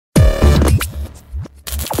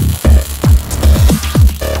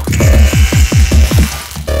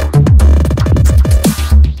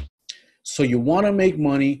So you want to make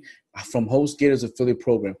money from HostGator's affiliate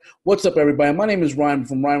program. What's up, everybody? My name is Ryan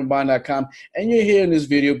from RyanBabaan.com, and you're here in this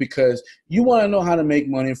video because you want to know how to make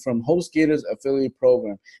money from HostGator's affiliate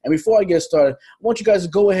program. And before I get started, I want you guys to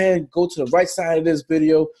go ahead and go to the right side of this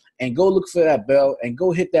video and go look for that bell and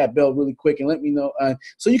go hit that bell really quick and let me know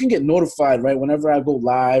so you can get notified, right, whenever I go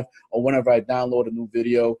live or whenever I download a new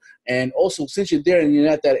video. And also, since you're there and you're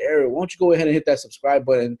at that area, why don't you go ahead and hit that subscribe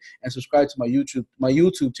button and subscribe to my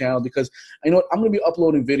YouTube channel, because you know I'm going to be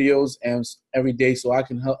uploading videos and every day, so I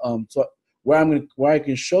can help where I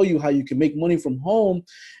can show you how you can make money from home.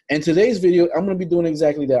 And today's video, I'm going to be doing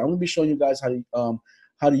exactly that. I'm going to be showing you guys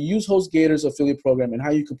how to use HostGator's affiliate program and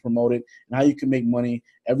how you can promote it and how you can make money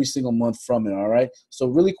every single month from it. All right. So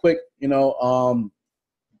really quick, you know,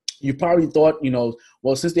 you probably thought, you know,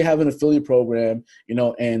 well, since they have an affiliate program, you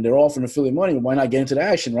know, and they're offering affiliate money, why not get into the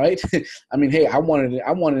action, right? I mean, hey, I wanted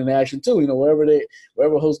an action too, you know, wherever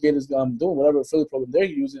HostGator is doing, whatever affiliate program they're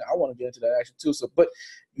using, I want to get into that action too. So, but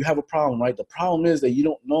you have a problem, right? The problem is that you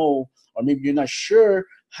don't know, or maybe you're not sure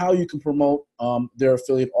how you can promote their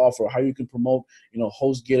affiliate offer, how you can promote, you know,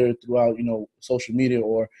 HostGator throughout, you know, social media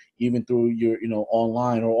or even through your, you know,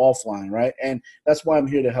 online or offline, right? And that's why I'm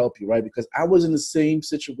here to help you, right? Because I was in the same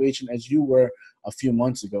situation as you were a few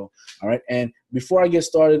months ago, all right? And before I get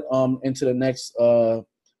started into the next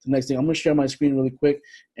thing, I'm gonna share my screen really quick,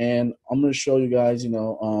 and I'm gonna show you guys, you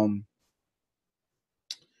know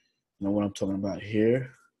what I'm talking about here.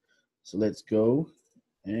 So let's go.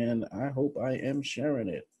 And I hope I am sharing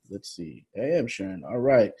it. Let's see. I am sharing. All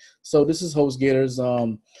right. So this is HostGator's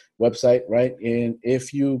website, right? And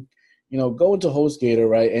if you go into HostGator,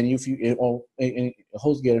 right, and if you in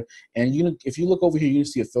HostGator, and if you look over here, you can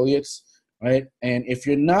see affiliates, right? And if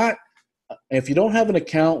you don't have an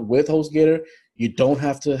account with HostGator, you don't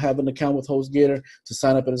have to have an account with HostGator to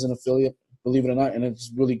sign up as an affiliate, believe it or not, and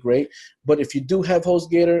it's really great. But if you do have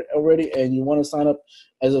HostGator already and you want to sign up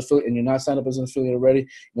as an affiliate and you're not signed up as an affiliate already, you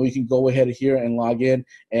know, you can go ahead here and log in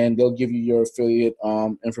and they'll give you your affiliate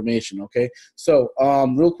information, okay? So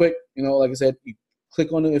real quick, you know, like I said, you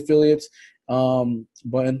click on the affiliates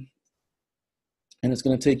button and it's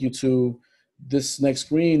going to take you to this next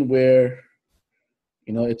screen where,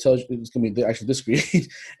 you know, it tells you it's going to be actually this screen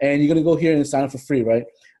and you're going to go here and sign up for free, right?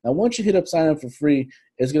 Now, once you hit up sign up for free,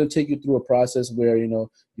 it's going to take you through a process where, you know,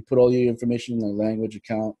 you put all your information in the language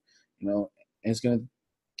account, you know, and it's going to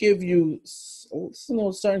give you, you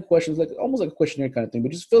know, certain questions, like almost like a questionnaire kind of thing,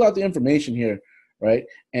 but just fill out the information here, right?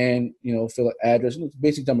 And, you know, fill out address,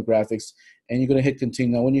 basic demographics, and you're going to hit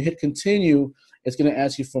continue. Now, when you hit continue, it's going to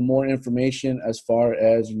ask you for more information as far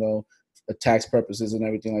as, you know, tax purposes and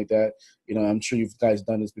everything like that. You know, I'm sure you guys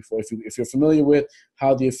done this before. If you're familiar with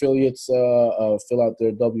how the affiliates fill out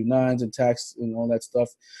their W-9s and tax and all that stuff,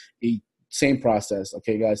 same process.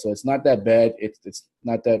 Okay, guys. So it's not that bad. It's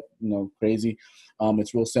not that, you know, crazy.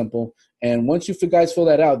 It's real simple. And once you guys fill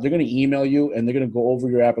that out, they're going to email you and they're going to go over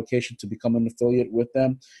your application to become an affiliate with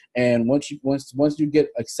them. And once you get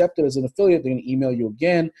accepted as an affiliate, they're going to email you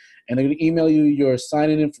again, and they're going to email you your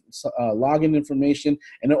login information,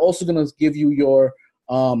 and they're also going to give you your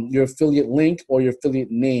affiliate link or your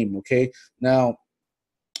affiliate name. Okay. Now,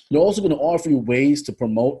 they're also going to offer you ways to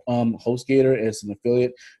promote HostGator as an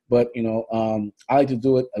affiliate, but you know, I like to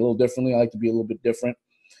do it a little differently. I like to be a little bit different.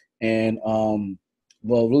 And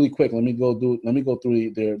well, really quick, let me go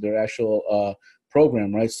through their actual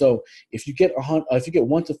program, right? So if you get 1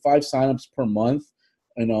 to 5 signups per month,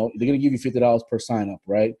 you know, they're gonna give you $50 per signup,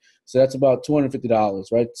 right? So that's about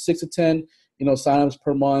 $250, right? 6 to 10, you know, signups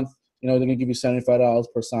per month, you know, they're gonna give you $75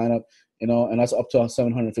 per signup, you know, and that's up to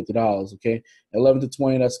 $750, okay? 11 to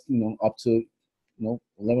 20, that's, you know, up to, you know,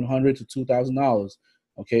 $1,100 to $2,000,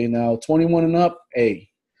 okay? Now 21 and up, hey.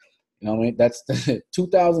 You know what I mean? That's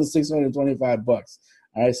 $2,625.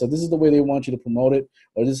 All right. So this is the way they want you to promote it,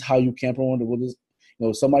 or this is how you can promote it. With this, you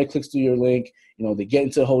know, somebody clicks through your link, you know, they get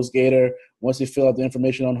into HostGator. Once they fill out the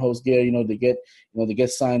information on HostGator, you know, they get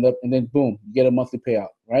signed up, and then boom, you get a monthly payout,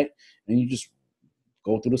 right? And you just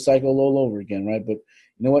go through the cycle all over again, right? But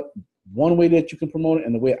you know what? One way that you can promote it,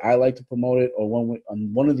 and the way I like to promote it, or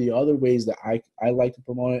one of the other ways that I like to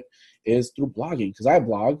promote it is through blogging, because I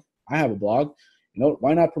blog. I have a blog. You know,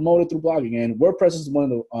 why not promote it through blogging? And WordPress is one of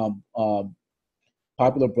the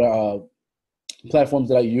popular platforms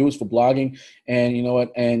that I use for blogging. And you know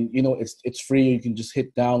what? And you know, it's free. You can just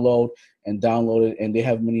hit download it, and they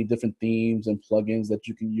have many different themes and plugins that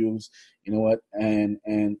you can use. You know what? And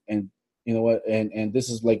you know what? And this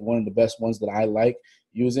is like one of the best ones that I like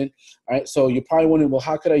using. All right. So you're probably wondering, well,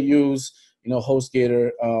 how could I use, you know,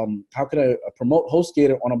 HostGator? How could I promote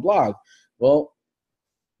HostGator on a blog? Well,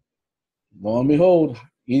 lo and behold,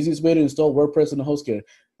 Easiest way to install WordPress in the HostGator.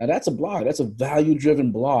 Now that's a blog. That's a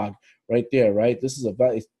value-driven blog right there, right? This is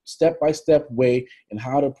a step-by-step way in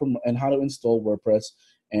how to install WordPress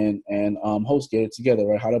and HostGator together,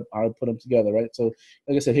 right? How to put them together, right? So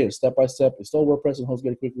like I said here, step-by-step, install WordPress and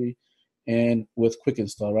HostGator quickly and with quick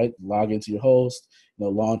install, right? Log into your host,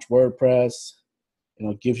 launch WordPress.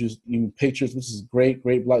 Gives you even pictures, which is great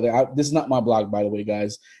blog. This is not my blog, by the way,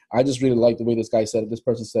 guys. I just really like the way this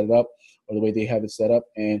person set it up, or the way they have it set up.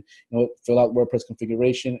 And fill out WordPress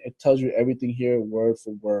configuration. It tells you everything here, word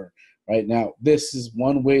for word. Right now, this is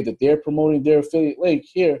one way that they're promoting their affiliate link.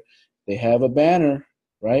 Here, they have a banner,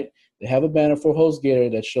 right? They have a banner for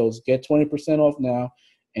HostGator that shows get 20% off now.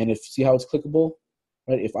 And see how it's clickable,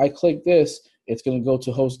 right? If I click this, it's going to go to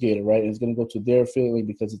HostGator, right? And it's going to go to their affiliate link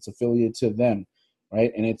because it's affiliated to them. Right,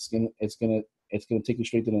 and it's gonna take you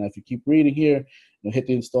straight to them. If you keep reading here, hit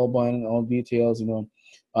the install button, all details. You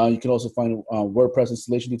can also find WordPress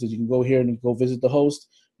installation details. You can go here and go visit the host,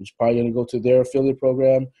 which is probably gonna go to their affiliate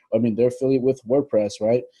program. Their affiliate with WordPress,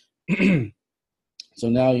 right? So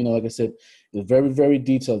now, like I said, it's very, very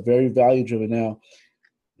detailed, very value driven.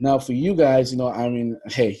 Now for you guys,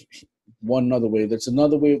 hey, one other way. That's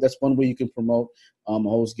another way. That's one way you can promote a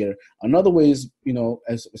HostGator. Another way is,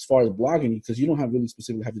 as far as blogging, because you don't have really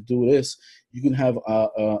specifically have to do this. You can have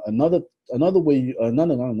another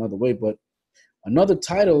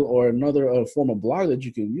title or another form of blog that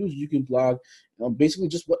you can use. You can blog, basically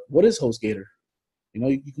just what is HostGator.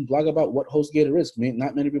 You can blog about what HostGator is.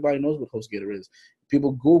 Not many everybody knows what HostGator is.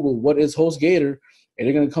 People Google what is HostGator, and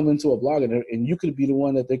they're going to come into a blog, and you could be the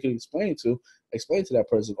one that they could explain to that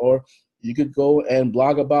person. Or you could go and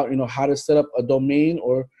blog about, how to set up a domain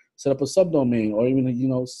or set up a subdomain, or even,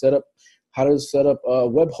 how to set up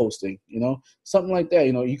web hosting, something like that.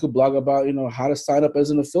 You could blog about, how to sign up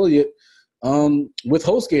as an affiliate with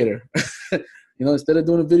HostGator. Instead of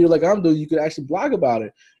doing a video like I'm doing, you could actually blog about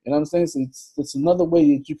it. You know what I'm saying? So it's another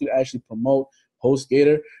way that you could actually promote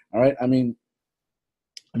HostGator. All right.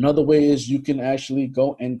 Another way is you can actually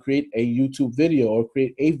go and create a YouTube video or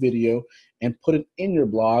create a video and put it in your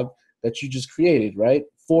blog that you just created, right,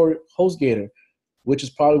 for HostGator, which is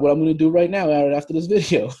probably what I'm going to do right now after this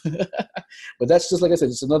video. But that's just, like I said,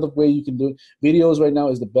 it's another way you can do it. Videos right now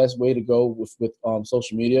is the best way to go with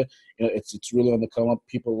social media. It's really on the come up.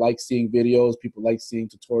 People like seeing videos. People like seeing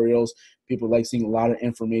tutorials. People like seeing a lot of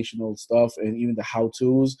informational stuff, and even the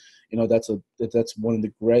how-tos. That's one of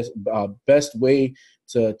the best way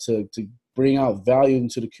to bring out value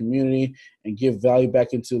into the community and give value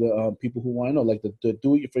back into the people who want to know, like the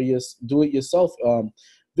do it yourself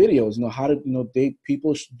videos. How to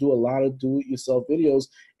people should do a lot of do it yourself videos,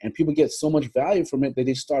 and people get so much value from it that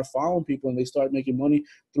they start following people and they start making money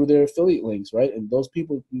through their affiliate links, right? And those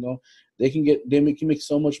people, they can make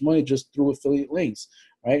so much money just through affiliate links,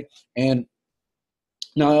 right? And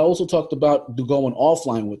now I also talked about going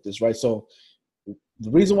offline with this, right? So the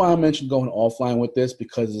reason why I mentioned going offline with this,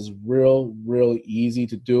 because it's real easy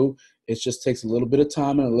to do. It just takes a little bit of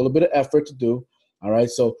time and a little bit of effort to do. All right.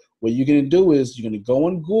 So what you're going to do is you're going to go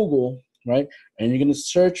on Google, right? And you're going to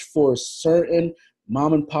search for certain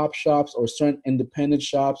mom and pop shops or certain independent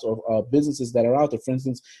shops or businesses that are out there. For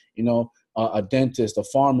instance, a dentist, a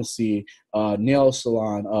pharmacy, nail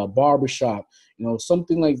salon, a barbershop,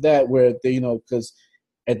 something like that, where they, because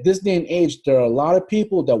at this day and age, there are a lot of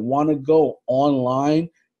people that want to go online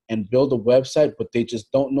and build a website, but they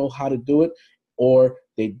just don't know how to do it, or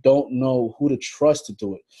they don't know who to trust to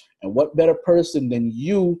do it. And what better person than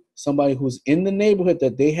you, somebody who's in the neighborhood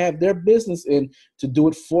that they have their business in, to do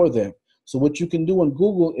it for them. So what you can do on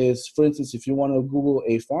Google is, for instance, if you want to Google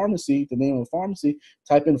a pharmacy, the name of a pharmacy,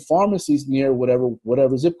 type in pharmacies near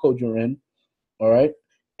whatever zip code you're in, all right?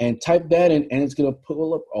 And type that in, and it's going to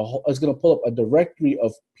pull up a directory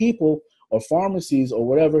of people or pharmacies or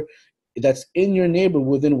whatever that's in your neighborhood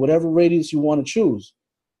within whatever radius you want to choose.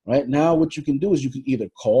 Right now, what you can do is you can either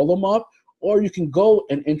call them up, or you can go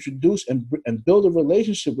and introduce and build a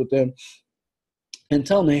relationship with them, and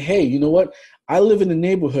tell them, hey, you know what? I live in the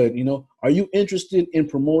neighborhood. Are you interested in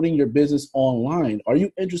promoting your business online? Are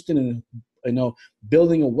you interested in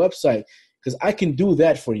building a website? Because I can do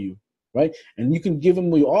that for you. Right? And you can give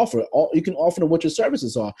them what you offer. You can offer them what your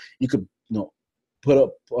services are. You could,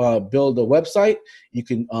 build a website. You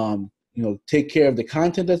can, take care of the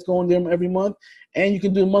content that's going there every month, and you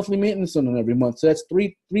can do monthly maintenance on them every month. So that's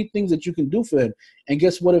three things that you can do for them. And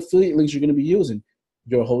guess what affiliate links you're going to be using?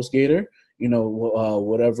 Your HostGator,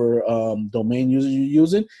 whatever domain user you're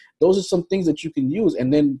using. Those are some things that you can use.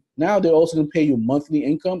 And then now they're also going to pay you monthly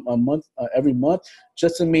income every month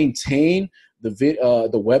just to maintain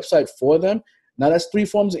the website for them. Now that's 3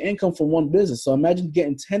 forms of income from one business. So imagine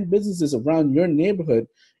getting 10 businesses around your neighborhood.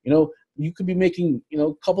 You know, you could be making, you know,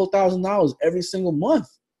 a couple $1,000s every single month,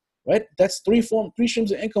 right? That's 3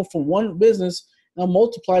 streams of income from one business. Now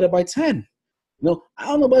multiply that by 10. You know, I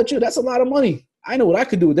don't know about you. That's a lot of money. I know what I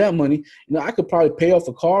could do with that money. You know, I could probably pay off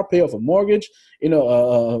a car, pay off a mortgage, you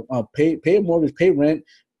know, pay a mortgage, pay rent,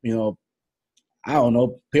 you know, I don't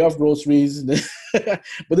know, pay off groceries. But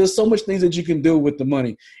there's so much things that you can do with the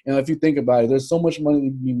money. You know, if you think about it, there's so much money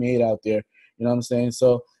to be made out there. You know what I'm saying?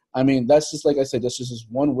 So, I mean, that's just, like I said, that's just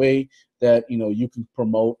one way that, you know, you can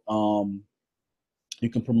promote HostGator,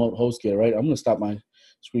 right? I'm going to stop my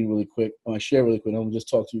screen really quick, share really quick. I'm going to just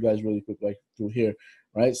talk to you guys really quick, like through here,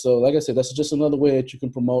 right? So like I said, that's just another way that you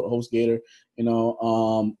can promote HostGator, you know,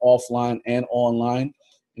 offline and online,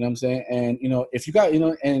 you know what I'm saying? And, you know, if you got, you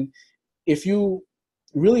know, and if you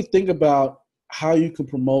really think about how you can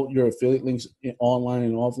promote your affiliate links online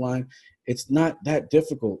and offline, it's not that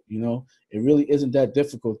difficult, you know. It really isn't that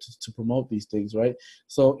difficult to promote these things, right?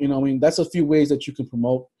 So, you know, I mean, that's a few ways that you can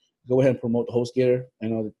promote. Go ahead and promote the HostGator. I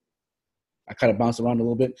know I kind of bounce around a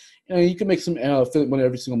little bit. You know, you can make some affiliate money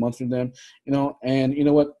every single month from them, you know. And you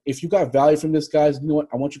know what? If you got value from this, guys, you know what?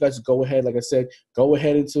 I want you guys to go ahead, like I said, go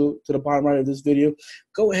ahead into the bottom right of this video.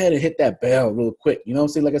 Go ahead and hit that bell real quick. You know what I'm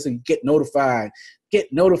saying? Like I said, get notified.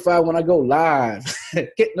 Get notified when I go live.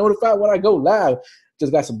 Get notified when I go live.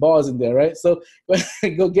 Just got some bars in there, right? So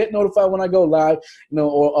go get notified when I go live, you know,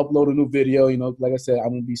 or upload a new video. You know, like I said, I'm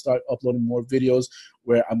going to start uploading more videos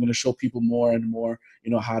where I'm going to show people more and more, you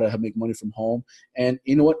know, how to make money from home. And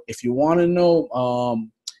you know what? If you want to know,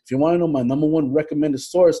 my #1 recommended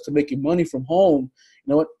source to making money from home,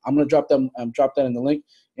 you know what? I'm going to drop that in the link.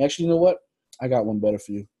 And actually, you know what? I got one better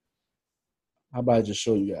for you. How about I just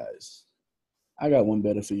show you guys? I got one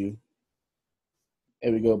better for you.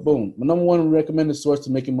 There we go. Boom. My #1 recommended source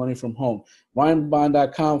to making money from home.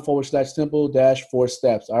 RyanBabaan.com/simple-4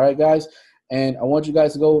 steps. All right, guys. And I want you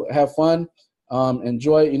guys to go have fun.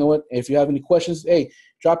 Enjoy. You know what? If you have any questions, hey,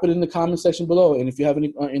 drop it in the comment section below. And if you have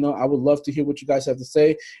any, you know, I would love to hear what you guys have to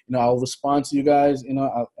say. You know, I'll respond to you guys, you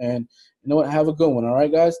know, and you know what? Have a good one. All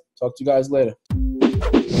right, guys. Talk to you guys later.